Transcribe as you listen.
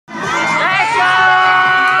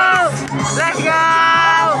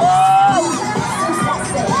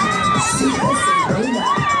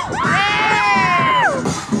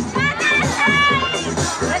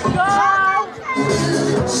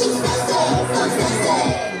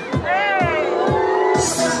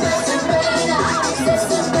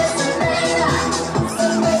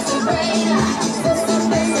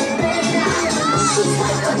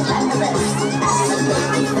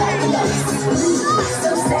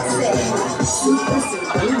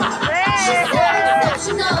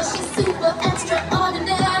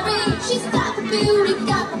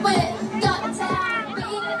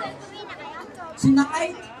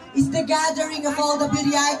the gathering of all the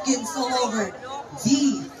beauty icons all over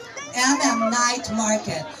the Night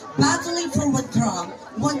Market, battling for one crown,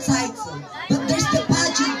 one title. But there's the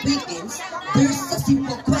pageant begins. There's a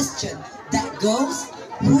simple question that goes,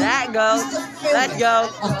 who is the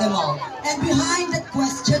fairest of them all? And behind that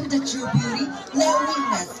question, the true beauty lay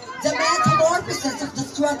witness, the metamorphosis of the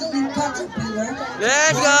struggling caterpillar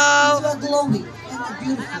into a glowing and a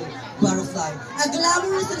beautiful butterfly. A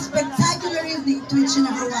glamorous and spectacular evening to each and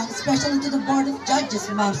everyone, especially to the board of judges,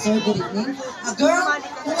 ma'am, sir, good evening. A girl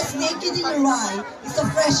who was naked in her eye is so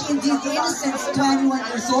fresh indeed, innocence, 21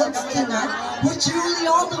 years old, still not, who truly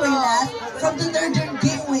all the way last from the northern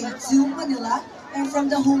gateway to Manila, and from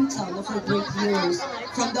the hometown of our great heroes.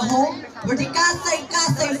 From the home where the Kasay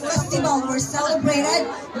Festival were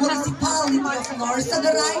celebrated, municipality of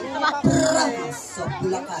Norsagaray, province of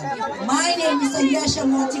Bulacan. My name is Ayesha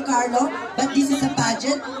Monte Carlo, but this is a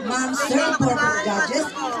pageant. Ma'am, sir, board of judges,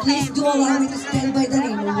 please do allow me to stand by the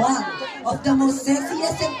name one of the most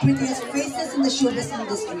sexiest and prettiest faces in the showbiz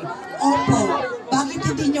industry. Opo, bakit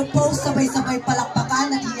hindi nyo po sabay-sabay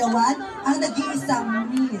palakpakan at hiyawan ang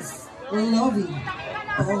nag-iisang Miss Lovie.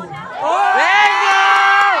 Oh.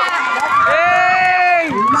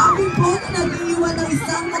 Lovie po na nag-iiwan ng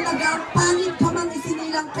isang matagang pangit pa mang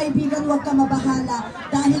isinilang kaibigan, huwag ka mabahala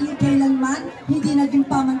dahil kailanman hindi naging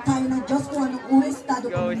pamantayan ng Diyos kung anong uri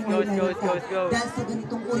estado pamumuhay na ito. Dahil sa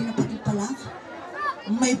ganitong uri na patimpalak,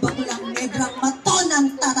 may bato